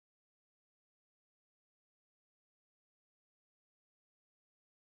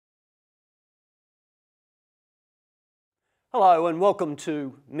Hello and welcome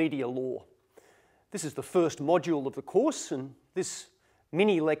to Media Law. This is the first module of the course, and this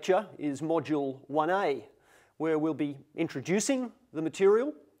mini lecture is module 1A, where we'll be introducing the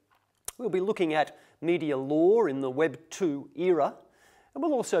material. We'll be looking at media law in the Web 2 era, and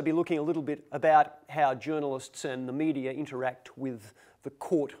we'll also be looking a little bit about how journalists and the media interact with the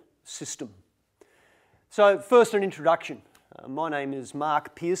court system. So first, an introduction. My name is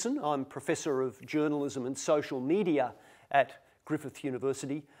Mark Pearson. I'm Professor of Journalism and Social Media at Griffith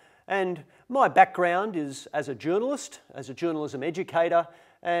University, and my background is as a journalist, as a journalism educator,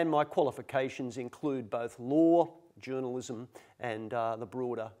 and my qualifications include both law, journalism, and the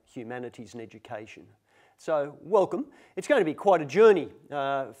broader humanities and education. So welcome. It's going to be quite a journey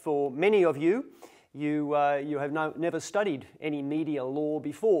for many of you. You have never studied any media law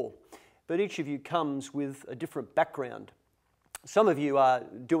before, but each of you comes with a different background. Some of you are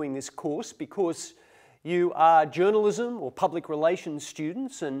doing this course because you are journalism or public relations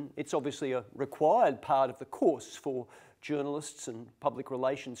students, and it's obviously a required part of the course for journalists and public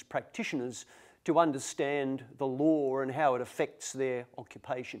relations practitioners to understand the law and how it affects their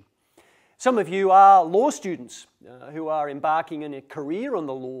occupation. Some of you are law students who are embarking in a career on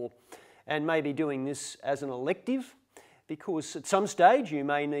the law and may be doing this as an elective because at some stage you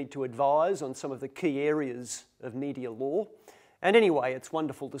may need to advise on some of the key areas of media law. And anyway, it's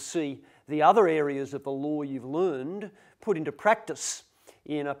wonderful to see the other areas of the law you've learned put into practice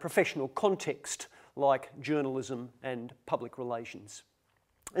in a professional context like journalism and public relations.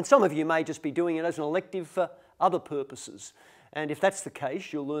 And some of you may just be doing it as an elective for other purposes. And if that's the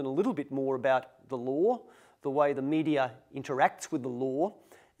case, you'll learn a little bit more about the law, the way the media interacts with the law,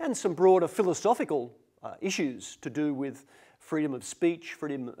 and some broader philosophical issues to do with freedom of speech,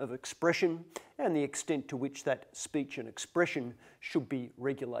 freedom of expression, and the extent to which that speech and expression should be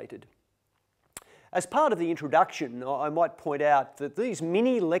regulated. As part of the introduction, I might point out that these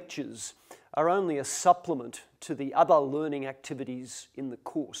mini lectures are only a supplement to the other learning activities in the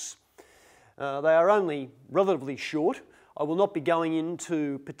course. They are only relatively short. I will not be going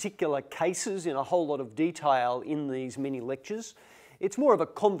into particular cases in a whole lot of detail in these mini lectures. It's more of a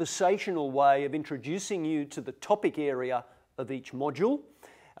conversational way of introducing you to the topic area of each module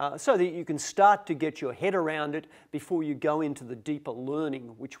so that you can start to get your head around it before you go into the deeper learning,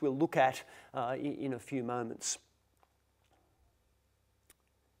 which we'll look at in a few moments.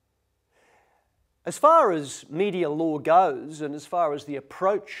 As far as media law goes, and as far as the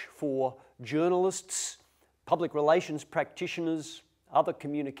approach for journalists, public relations practitioners, other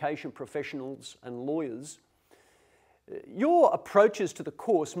communication professionals and lawyers, your approaches to the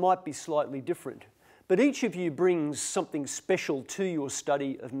course might be slightly different, but each of you brings something special to your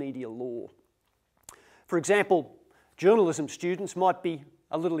study of media law. For example, journalism students might be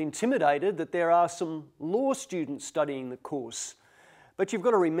a little intimidated that there are some law students studying the course. But you've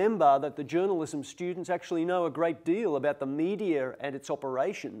got to remember that the journalism students actually know a great deal about the media and its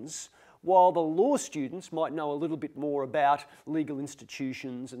operations, while the law students might know a little bit more about legal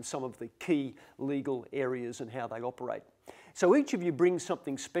institutions and some of the key legal areas and how they operate. So each of you brings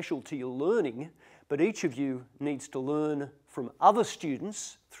something special to your learning, but each of you needs to learn from other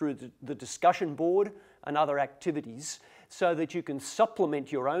students through the discussion board and other activities so that you can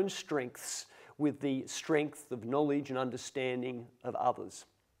supplement your own strengths with the strength of knowledge and understanding of others.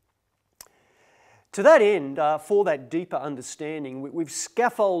 To that end, for that deeper understanding, we've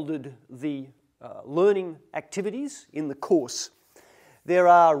scaffolded the learning activities in the course. There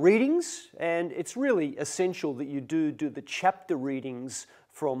are readings, and it's really essential that you do the chapter readings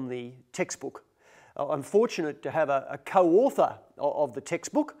from the textbook. I'm fortunate to have a co-author of the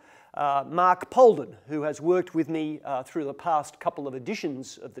textbook, Mark Polden, who has worked with me through the past couple of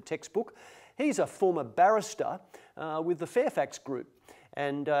editions of the textbook. He's a former barrister with the Fairfax Group,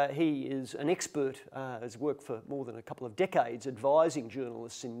 and he is an expert, has worked for more than a couple of decades advising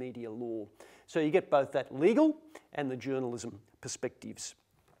journalists in media law. So you get both that legal and the journalism perspectives.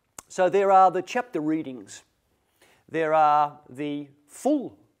 So there are the chapter readings. There are the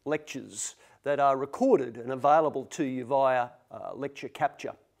full lectures that are recorded and available to you via lecture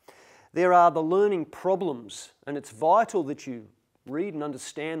capture. There are the learning problems, and it's vital that you read and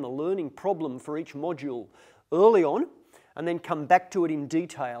understand the learning problem for each module early on and then come back to it in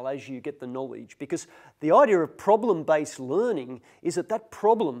detail as you get the knowledge, because the idea of problem-based learning is that that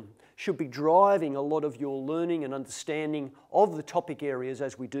problem should be driving a lot of your learning and understanding of the topic areas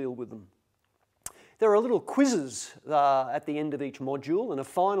as we deal with them. There are little quizzes at the end of each module and a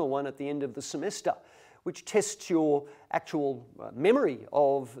final one at the end of the semester, which tests your actual memory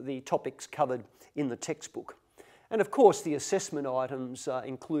of the topics covered in the textbook. And of course the assessment items,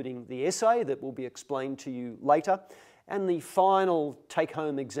 including the essay that will be explained to you later, and the final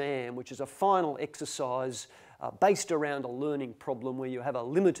take-home exam, which is a final exercise based around a learning problem where you have a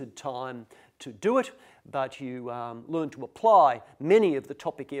limited time to do it, but you learn to apply many of the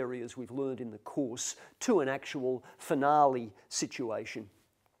topic areas we've learned in the course to an actual finale situation.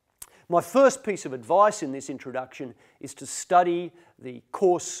 My first piece of advice in this introduction is to study the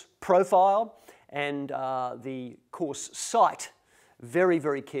course profile and the course site very,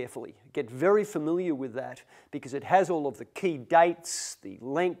 very carefully. Get very familiar with that because it has all of the key dates, the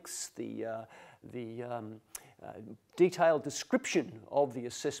links, the detailed description of the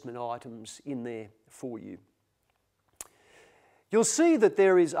assessment items in there for you. You'll see that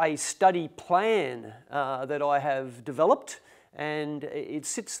there is a study plan that I have developed, and it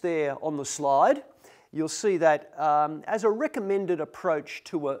sits there on the slide. You'll see that as a recommended approach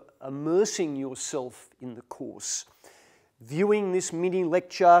to immersing yourself in the course, viewing this mini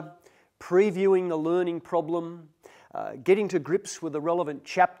lecture, previewing the learning problem, getting to grips with the relevant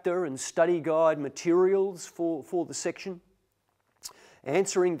chapter and study guide materials for the section,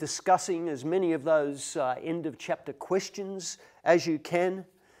 answering, discussing as many of those end of chapter questions as you can,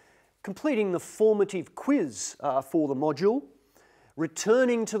 completing the formative quiz for the module,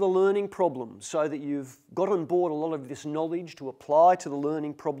 returning to the learning problem so that you've got on board a lot of this knowledge to apply to the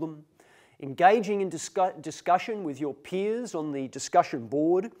learning problem, engaging in discussion with your peers on the discussion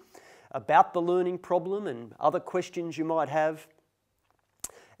board about the learning problem and other questions you might have,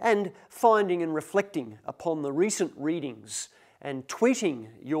 and finding and reflecting upon the recent readings and tweeting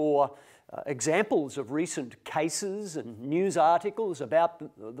your examples of recent cases and news articles about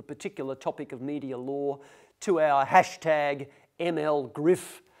the particular topic of media law to our hashtag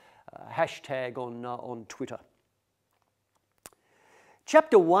MLGriff hashtag on Twitter.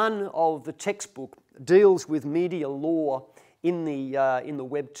 Chapter 1 of the textbook deals with media law in the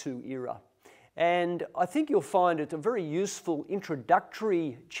Web 2 era. And I think you'll find it a very useful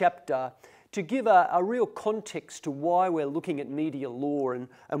introductory chapter to give a real context to why we're looking at media law and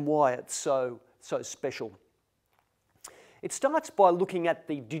why it's so special. It starts by looking at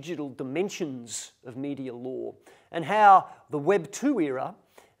the digital dimensions of media law and how the Web 2 era,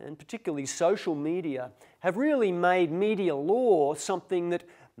 and particularly social media, have really made media law something that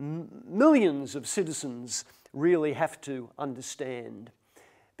millions of citizens really have to understand.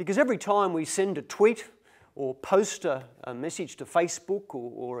 Because every time we send a tweet or post a message to Facebook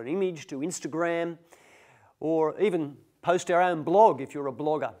or an image to Instagram, or even post our own blog if you're a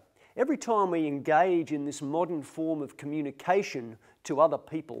blogger, every time we engage in this modern form of communication to other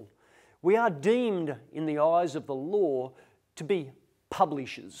people, we are deemed in the eyes of the law to be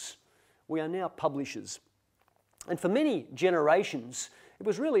publishers. We are now publishers. And for many generations, it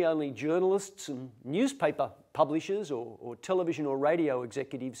was really only journalists and newspaper publishers or television or radio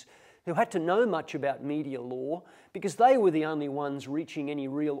executives who had to know much about media law because they were the only ones reaching any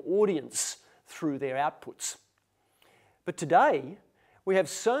real audience through their outputs. But today, we have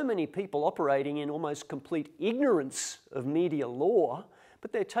so many people operating in almost complete ignorance of media law,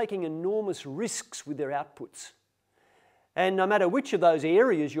 but they're taking enormous risks with their outputs. And no matter which of those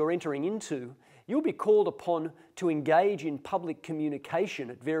areas you're entering into, you'll be called upon to engage in public communication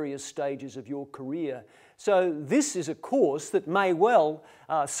at various stages of your career. So this is a course that may well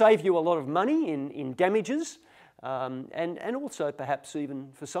save you a lot of money in damages and also perhaps even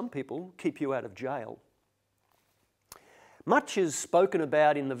for some people keep you out of jail. Much is spoken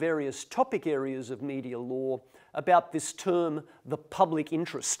about in the various topic areas of media law about this term, the public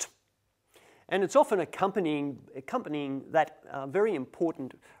interest. And it's often accompanying that very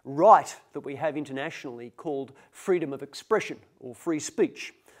important right that we have internationally called freedom of expression or free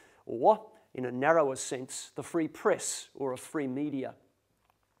speech, or in a narrower sense, the free press or a free media.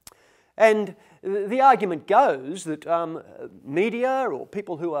 And the argument goes that media or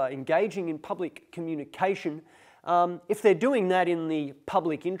people who are engaging in public communication, if they're doing that in the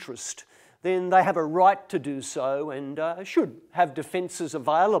public interest, then they have a right to do so and should have defences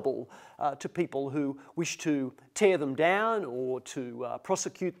available to people who wish to tear them down or to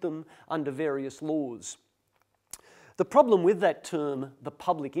prosecute them under various laws. The problem with that term, the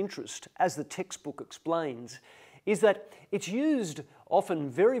public interest, as the textbook explains, is that it's used often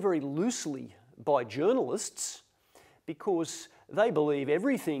very, very loosely by journalists because they believe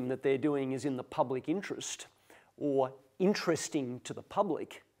everything that they're doing is in the public interest or interesting to the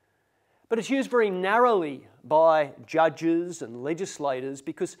public. But it's used very narrowly by judges and legislators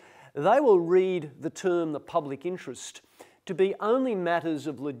because they will read the term the public interest to be only matters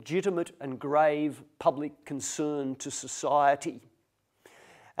of legitimate and grave public concern to society.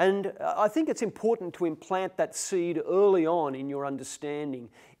 And I think it's important to implant that seed early on in your understanding.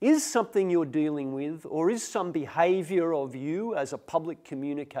 Is something you're dealing with, or is some behaviour of you as a public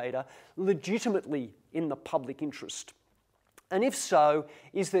communicator legitimately in the public interest? And if so,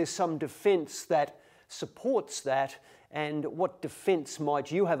 is there some defence that supports that? And what defence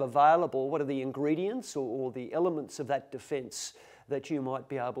might you have available? What are the ingredients or the elements of that defence that you might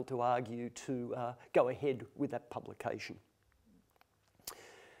be able to argue to go ahead with that publication?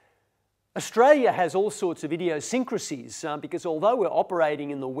 Australia has all sorts of idiosyncrasies because although we're operating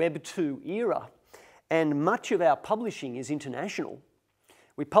in the Web 2 era and much of our publishing is international,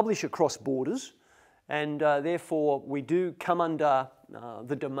 we publish across borders, and therefore we do come under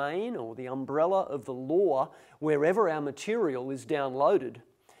the domain or the umbrella of the law wherever our material is downloaded.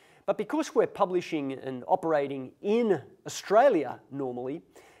 But because we're publishing and operating in Australia normally,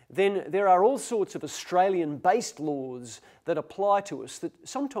 then there are all sorts of Australian-based laws that apply to us that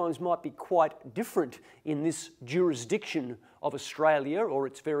sometimes might be quite different in this jurisdiction of Australia or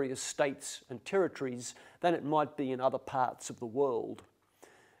its various states and territories than it might be in other parts of the world.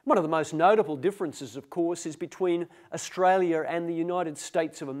 One of the most notable differences, of course, is between Australia and the United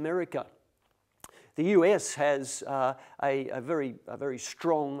States of America. The US has a very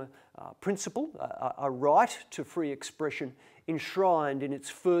strong principle, a right to free expression enshrined in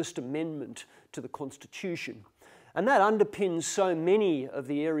its First Amendment to the Constitution. And that underpins so many of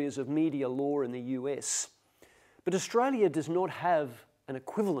the areas of media law in the US. But Australia does not have an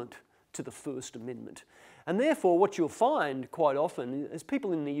equivalent to the First Amendment. And therefore what you'll find quite often is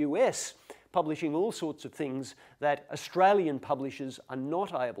people in the US publishing all sorts of things that Australian publishers are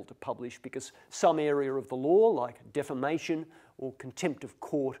not able to publish because some area of the law, like defamation or contempt of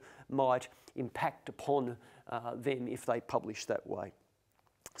court, might impact upon them if they publish that way.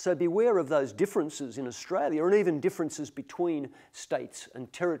 So beware of those differences in Australia and even differences between states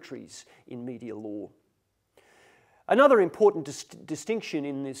and territories in media law. Another important distinction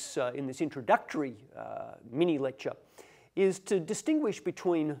in this introductory mini lecture is to distinguish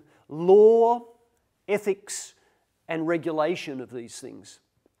between law, ethics, and regulation of these things.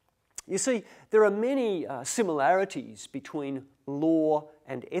 You see, there are many similarities between law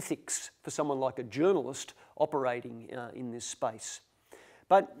and ethics for someone like a journalist operating in this space.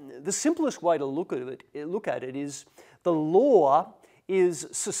 But the simplest way to look at it is the law is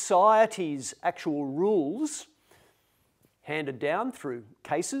society's actual rules handed down through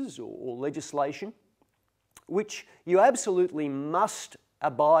cases or legislation, which you absolutely must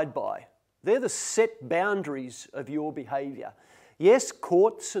abide by. They're the set boundaries of your behaviour. Yes,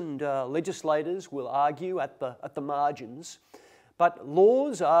 courts and legislators will argue at the margins, but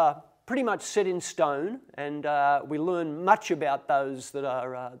laws are pretty much set in stone, and we learn much about those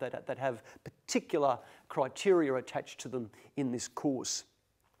that have particular criteria attached to them in this course.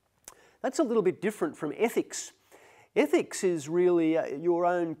 That's a little bit different from ethics. Ethics is really your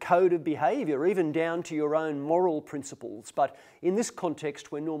own code of behaviour, even down to your own moral principles. But in this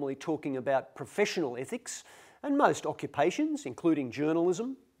context, we're normally talking about professional ethics, and most occupations, including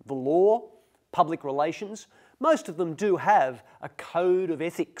journalism, the law, public relations, most of them do have a code of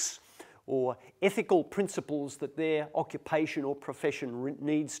ethics or ethical principles that their occupation or profession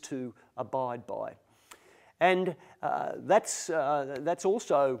needs to abide by. And that's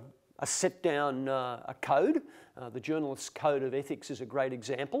also a set down a code. The Journalist's Code of Ethics is a great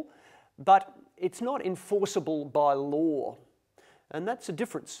example, but it's not enforceable by law. And that's a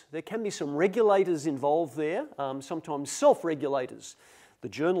difference. There can be some regulators involved there, sometimes self-regulators. The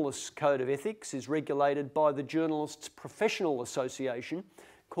Journalist's Code of Ethics is regulated by the Journalists' Professional Association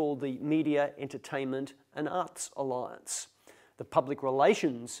called the Media, Entertainment and Arts Alliance. The Public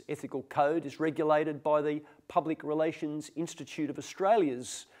Relations Ethical Code is regulated by the Public Relations Institute of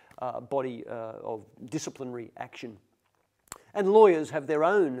Australia's body of disciplinary action. And lawyers have their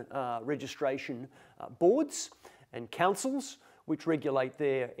own registration boards and councils which regulate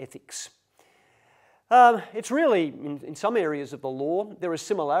their ethics. It's really, in some areas of the law, there are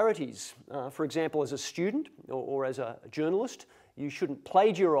similarities. For example, as a student or as a journalist, you shouldn't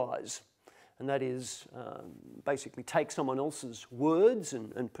plagiarise, and that is basically take someone else's words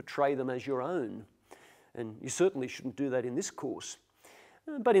and portray them as your own. And you certainly shouldn't do that in this course.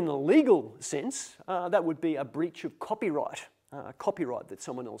 But in the legal sense, that would be a breach of copyright that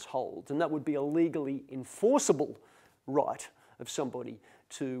someone else holds, and that would be a legally enforceable right of somebody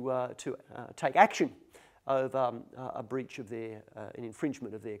to take action over a breach of an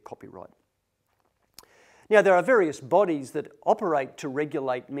infringement of their copyright. Now, there are various bodies that operate to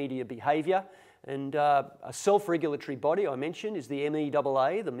regulate media behaviour, and a self-regulatory body I mentioned is the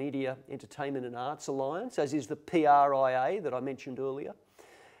MEAA, the Media, Entertainment and Arts Alliance, as is the PRIA that I mentioned earlier.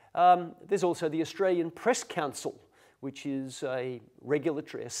 There's also the Australian Press Council, which is a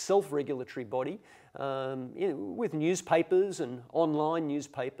self-regulatory body with newspapers and online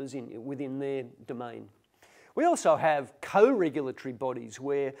newspapers within their domain. We also have co-regulatory bodies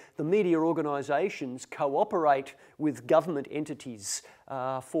where the media organisations cooperate with government entities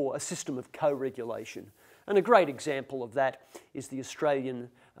for a system of co-regulation. And a great example of that is the Australian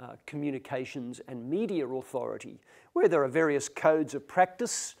Communications and Media Authority, where there are various codes of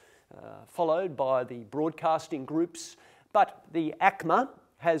practice followed by the broadcasting groups, but the ACMA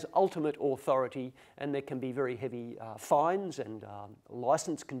has ultimate authority, and there can be very heavy fines and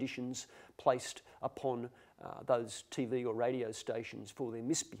licence conditions placed upon those TV or radio stations for their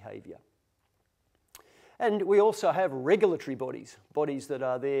misbehaviour. And we also have regulatory bodies that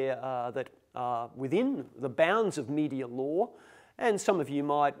are there that are within the bounds of media law, and some of you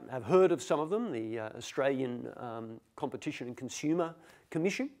might have heard of some of them, the Australian Competition and Consumer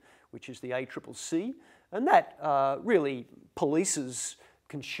Commission, which is the ACCC, and that really polices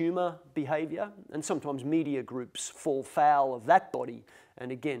consumer behaviour, and sometimes media groups fall foul of that body and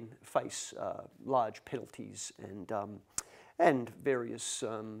again face large penalties and various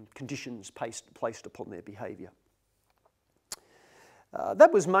conditions placed upon their behaviour.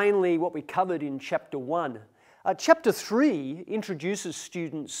 That was mainly what we covered in Chapter 1. Chapter 3 introduces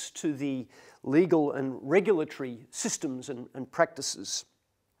students to the legal and regulatory systems and practices.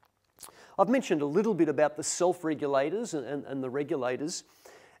 I've mentioned a little bit about the self-regulators and the regulators,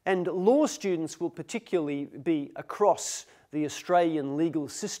 and law students will particularly be across the Australian legal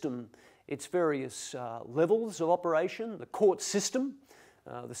system, its various levels of operation, the court system,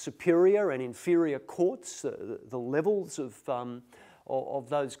 the superior and inferior courts, the levels of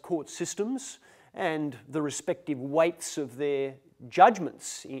those court systems, and the respective weights of their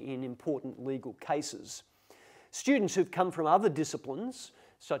judgments in important legal cases. Students who've come from other disciplines,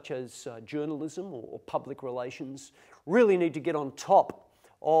 such as journalism or public relations, really need to get on top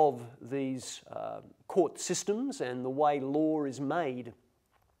of these court systems and the way law is made.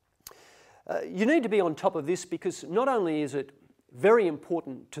 You need to be on top of this because not only is it very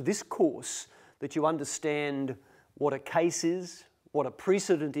important to this course that you understand what a case is, what a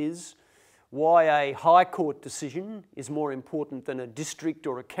precedent is, why a High Court decision is more important than a district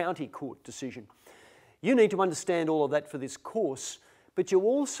or a county court decision. You need to understand all of that for this course, but you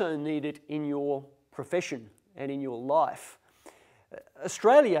also need it in your profession and in your life.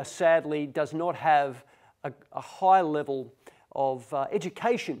 Australia, sadly, does not have a high level of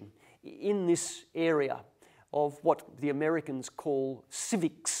education in this area of what the Americans call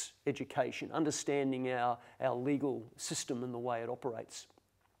civics education, understanding our legal system and the way it operates.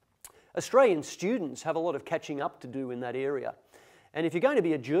 Australian students have a lot of catching up to do in that area. And if you're going to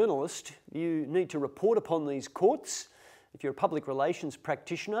be a journalist, you need to report upon these courts. If you're a public relations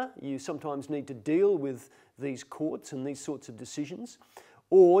practitioner, you sometimes need to deal with these courts and these sorts of decisions.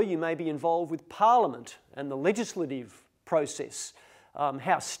 Or you may be involved with Parliament and the legislative process,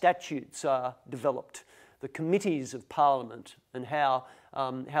 how statutes are developed, the committees of Parliament and how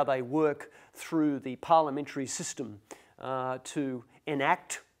they work through the parliamentary system to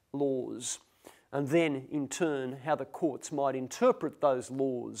enact laws, and then in turn how the courts might interpret those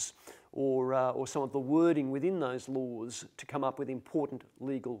laws or some of the wording within those laws to come up with important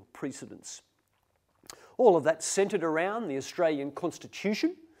legal precedents. All of that centred around the Australian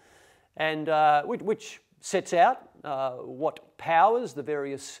Constitution, and which sets out what powers the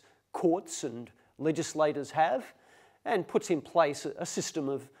various courts and legislators have, and puts in place a system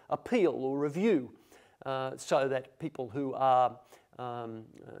of appeal or review so that people who are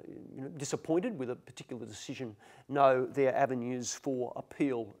disappointed with a particular decision know their avenues for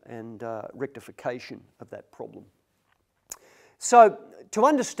appeal and rectification of that problem. So to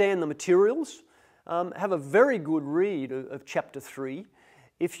understand the materials, have a very good read of Chapter 3.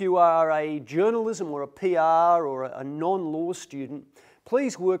 If you are a journalism or a PR or a non-law student,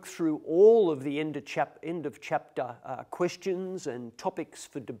 please work through all of the end of chapter questions and topics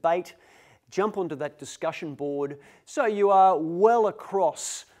for debate. Jump onto that discussion board so you are well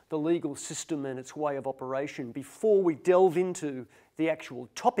across the legal system and its way of operation before we delve into the actual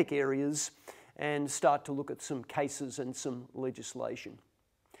topic areas and start to look at some cases and some legislation.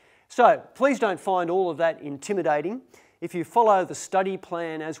 So please don't find all of that intimidating. If you follow the study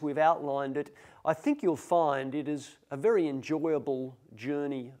plan as we've outlined it, I think you'll find it is a very enjoyable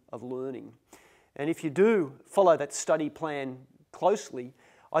journey of learning. And if you do follow that study plan closely,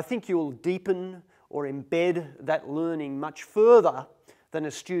 I think you'll deepen or embed that learning much further than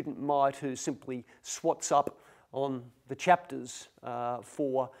a student might who simply swots up on the chapters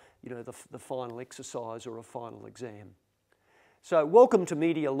for the final exercise or a final exam. So welcome to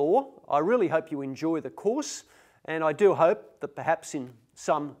Media Law. I really hope you enjoy the course, and I do hope that perhaps in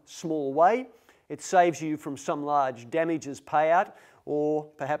some small way it saves you from some large damages payout, or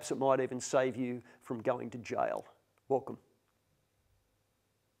perhaps it might even save you from going to jail. Welcome.